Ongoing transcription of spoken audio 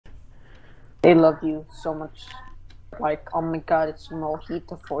They love you so much. Like, oh my god, it's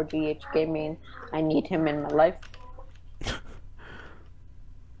Mohito 4GH Gaming. I need him in my life.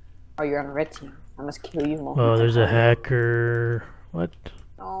 Oh, you're on the red team. I must kill you, Mohito. Oh, there's a hacker. What?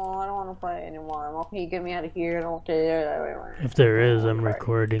 No, I don't want to play anymore. I'm okay, get me out of here. I don't care. If there is, I'm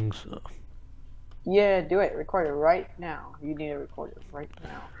recording, so. Yeah, do it. Record it right now. You need to record it right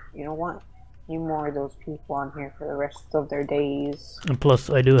now. You know what? Need more of those people on here for the rest of their days. And plus,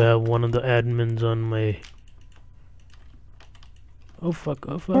 I do have one of the admins on my... Oh fuck,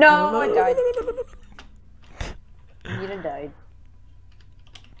 oh fuck. No, I died. You died.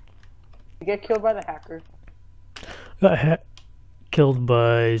 You get killed by the hacker. Got killed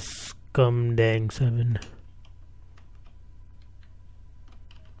by Scumdang7.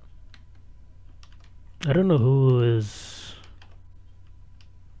 I don't know who is...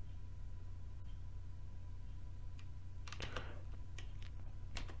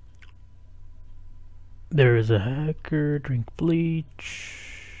 There is a hacker, drink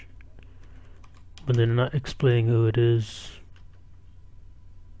bleach, but they're not explaining who it is.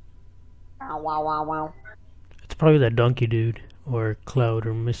 Wow. It's probably that donkey dude, or Cloud,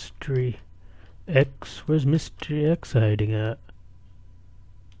 or Mystery X. Where's Mystery X hiding at?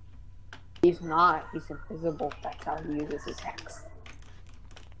 He's not. He's invisible. That's how he uses his hex.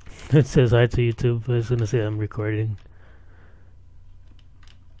 It says hi to YouTube, but it's gonna say I'm recording.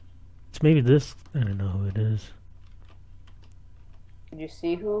 It's maybe this. I don't know who it is. Did you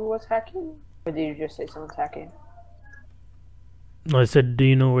see who was hacking? Or did you just say someone's hacking? No, I said, do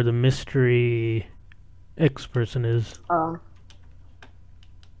you know where the Mystery X person is?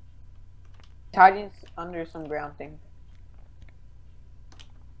 Hiding under some ground thing.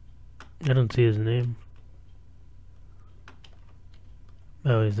 I don't see his name.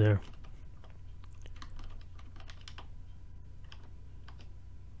 Oh, he's there.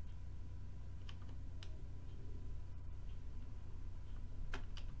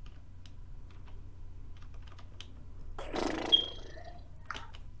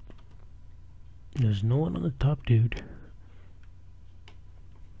 There's no one on the top, dude.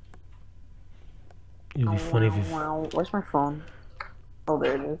 It'd be funny if you... Wow. Where's my phone? Oh,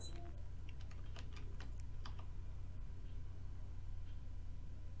 there it is.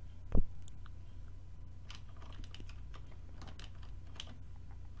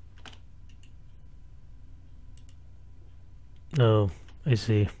 Oh, I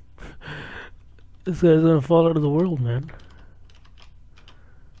see. This guy's gonna fall out of the world, man.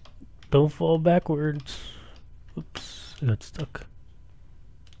 Don't fall backwards. Oops, I got stuck.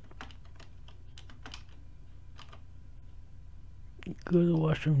 Go to the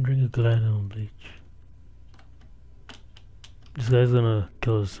washroom, drink a glass of bleach. This guy's gonna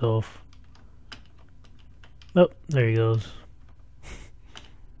kill himself. Oh, there he goes.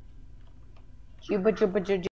 Juba.